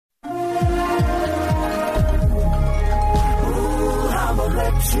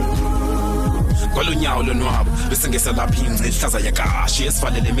Kolunyawo lonwabo besingesa lapha ingci ihlaza yakashi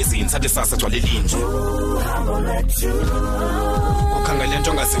esivalele emizini sathi sasa gcwale linje ukhangele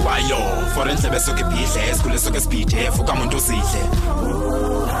into ongaziwayo for endlebe soke ibhidle esikhule soke sibhidhe efuka umuntu usidle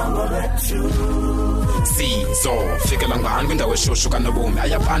sizo fikela ngani kwindawo eshushu kanobomi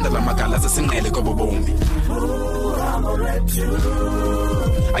ayaphanda lamagala zesinqele kobobomi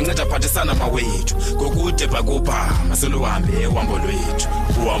anceda phathisana mawethu ngokude bhakupha maseluhambe uhambo lwethu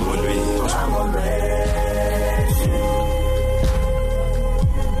uhambo lwethu.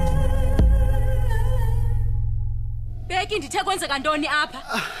 Beki ndithe kwenzeka ntoni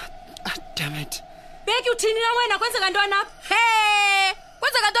apha? Damn it. Beki uthini na wena kwenzeka ntoni apha? Hey!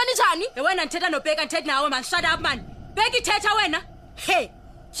 Kwenzeka ntoni njani? Wena ndithetha noBheka ndithethi nawe man, shut up man. Beki thetha wena. Hey!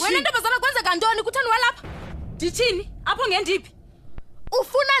 Wena ntombazana kwenzeka ntoni kuthani walapha? Ndithini? Apho ngendiphi?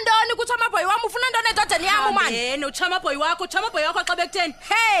 Ufuna ntoni kuthi amaboy wami ufuna ntoni endodeni yami man? Yena uchamaboy wakho xa bekutheni.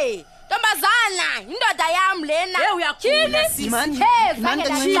 Hey! Ntombazana, indoda yami lena. Hey uyakhula sisi. Hey,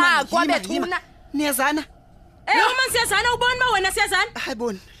 ngangela kwabe thuna. Niyazana? Uma siyazana ubona ba wena siyazana?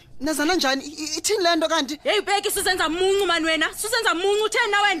 Hayibona. Nazana njani? Ithini lento kanti? Hey Bheki susenza muncu man wena. Susenza muncu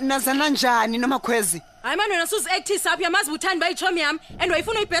utheni na wena? Nazana njani noma khwezi? Hayi man wena suzi-actise apha yamazi uthandi bayichomi yami and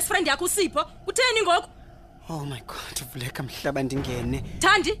wayifuna i-best friend yakho uSipho. Utheni ngoku? Oh my God, uvuleka mhlaba ndingene.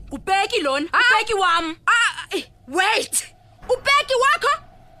 Thandi, uBheki lona. uBheki wami. Wait. uBheki wakho?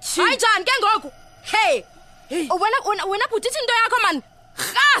 Hayi njani ke ngoku? Hey. Wena bhuti into yakho man.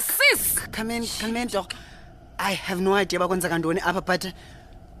 Sis. Come in doc. I have no idea bakwenzeka ntoni apha but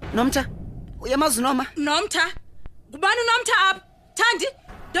Nomtha, uyamazi noma? Nomtha? Kubani uNomtha apha? Thandi,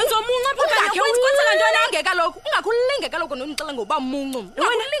 ndenzomunca apha kanye kwenzeka ntoni angeka lokho? Ungakulinge kaloku nomxela ngoba muncu.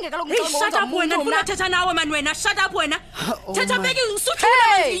 Ungakulinge kaloku umxela ngoba shut up wena, ufuna thetha nawe man wena, shut up wena. Thetha Bheki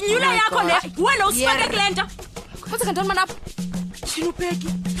usuthula inyula yakho le. Wena usifake kulento. Kwenzeka ntoni man apha? Thina uBheki.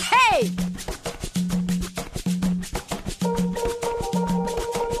 Hey!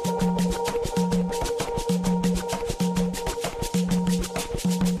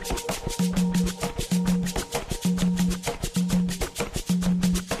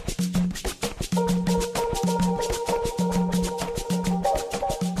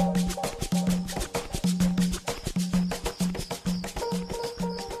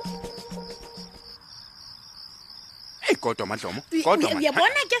 Kodwa Madlomo, kodwa man.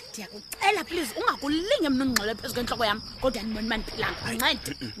 Uyabona ke ndiyakucela please ungakulinge mina ungxele phezulu kwenhloko yami kodwa ndibona maniphilanga.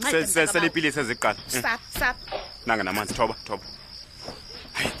 Ncede. Selipilisi eziqala. Stop. Nanga namanzi thoba.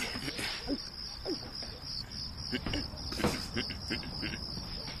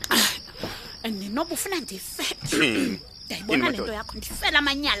 Andinoba ufuna ndife. Ndayibona lento yakho ndifela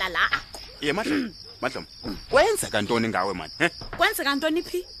amanyala la akho. Ye Madlomo. Kwenzeka ntoni ngawe man? Kwenzeka ntoni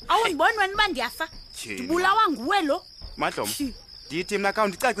phi? Awundiboni wena ba ndiyafa? Ndibulawa nguwe lo. Madlomo. Ndithi mina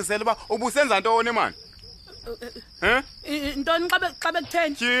account icacisela uba ubusenza ntoni man? Ntoni xa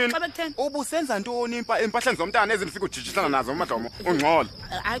bekutheni? Ubusenza ntoni impahleni zomntana ezifika ujijisana nazo Madlomo ungxola?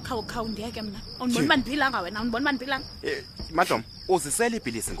 Hayi khawu ndiyeke mina. Undibona maniphilanga wena, undibona maniphilanga. Madlomo, uzisela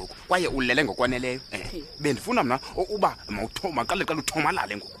ibhilisi ngoku kwaye ulele ngokwaneleyo. Bendifuna mina uba maqale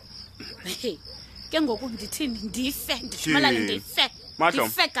uthomalale ngoku. Ke ngoku ndithini ndife ndithumalale ndife.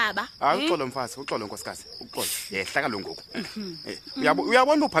 Ndife gaba. Uxolo mfazi, uxolo nkosikazi, uxolo. Yehla kaloku ngoku.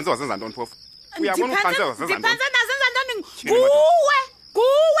 Uyabona uphansi wasenza ntoni phofu? Uyabona uphansi wasenza ntoni? Ndiphanse nasenza ntoni? Guwe.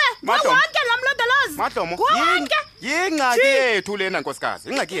 Wonke lamlondolozi. Madlomo, yingxaki yethu lena nkosikazi.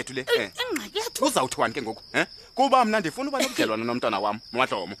 Ingxaki yethu le. Ingxaki yethu. Uzawuthwani ke ngoku? Kuba mina ndifuna uba nobudlelwane nomntwana wami,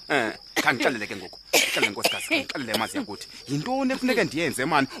 Madlomo. Khangixelele ke ngoku. Xelele nkosikazi, ngixelele mazi yakuthi. Yintoni efuneke ndiyenze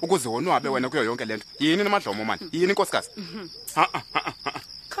man ukuze wonwabe wena kuyo yonke lento? Yini Madlomo man? Yini nkosikazi?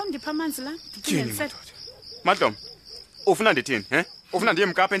 Khawundipha amanzi la. Ndinensela. Madlomo, ufuna ndithini, Ufuna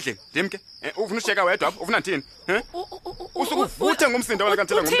ndiyemkapha endlini? Ndimke? Ufuna usheka wedwa apha? Ufuna ndithini? Usukuvuthe ngumsindo wena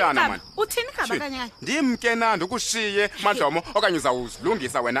kanthela ngumntana man. Uthini khaba kanye? Ndimke nandi ukushiye Madlomo okanye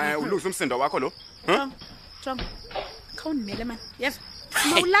uzawuzilungisa wena ulungisa umsindo wakho lo. Jonga. Khawundimele man. Yeva.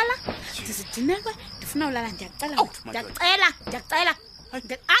 Mawulala? Ndisidinelwe. Ndifuna ulala ndiyacela. Ndiyacela.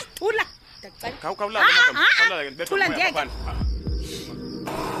 Thula. Ndiyacela. Khawulala Madlomo. Thula ndiyeke.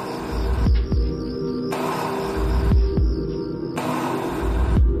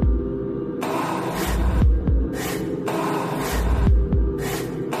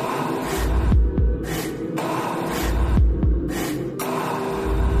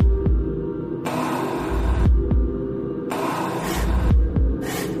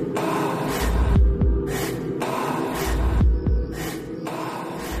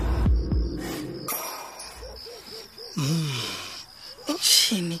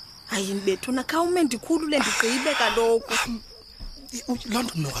 Shini, ayinibethuna khawume ndikhulule ndigqibe kaloku. loo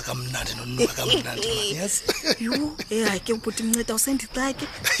nto nuka kamnandi nonuka kamnandi yes Yho, hayi ke ubhuti Mnceda usendixake.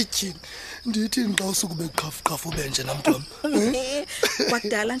 tyhini ndithi xa usukube qhafu benje namntwana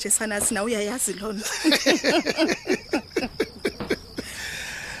Kwadala nje sana sina uyayazi loo nto.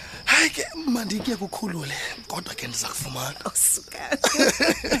 hayi ke mandike kukhulule kodwa ke ndiza kufumana Osuka.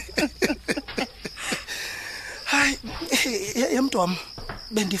 hayi emntwana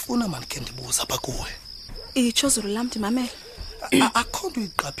bendifuna mandike ndibuza apha kuwe Ichozulu lam ndimamela. akho nto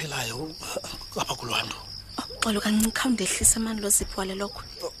uyiqaphelayo apha kulwanto Xolo kancinci khawundehlise mani lo zipho wale lokho.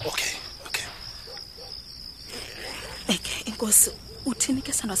 okay Eke inkosi uthini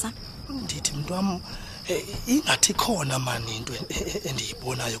ke sandwa sami? ndithi mntwam ingathi khona mani into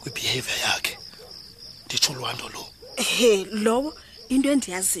endiyibonayo kwibehavior yakhe nditsho lwanto lo Lowo into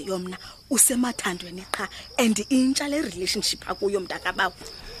endiyaziyo mina usemathandweni qha and intsha le relationship akuyo mntakabawo.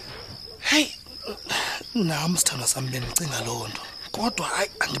 hey nam sithandwa sami bendicinga loo nto kodwa hayi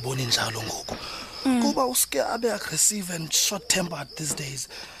andiboni njalo ngoku kuba uske abe aggressive and short tempered these days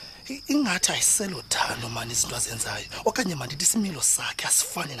ingathi ayiselothando mani izinto azenzayo okanye mandithi isimilo sakhe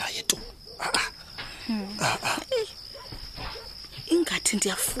asifani naye tu Ingathi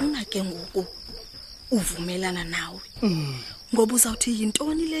ndiyafuna ke ngoku uvumelana nawe. Ngoba uzawuthi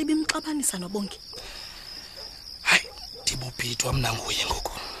yintoni le bimxabanisa noBongi? hayi ndibubhidwa mna nguye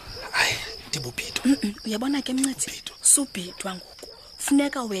ngoku hayi ndibubhidwa Uyabona ke Mncedi subhidwa ngoku.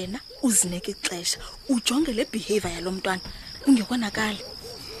 Funeka wena uzinike ixesha ujonge le behavior yalomntwana ungekonakali.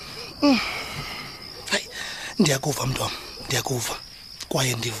 hayi ndiyakuva mntwam ndiyakuva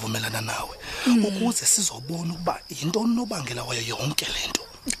kwaye ndivumelana nawe ukuze sizobona ukuba yintoni nobangela wayo yonke lento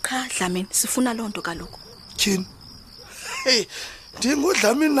Cha Dlamini sifuna loo nto kaloku. tyhini hey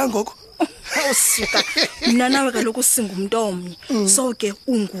ndingodlamini nangoku Awusuka mina nawe kaloku singumuntu omnye so ke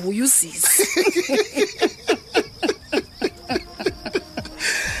unguye uzizi.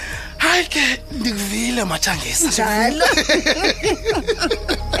 hayi ke ndikuvile matshangisa Njalo.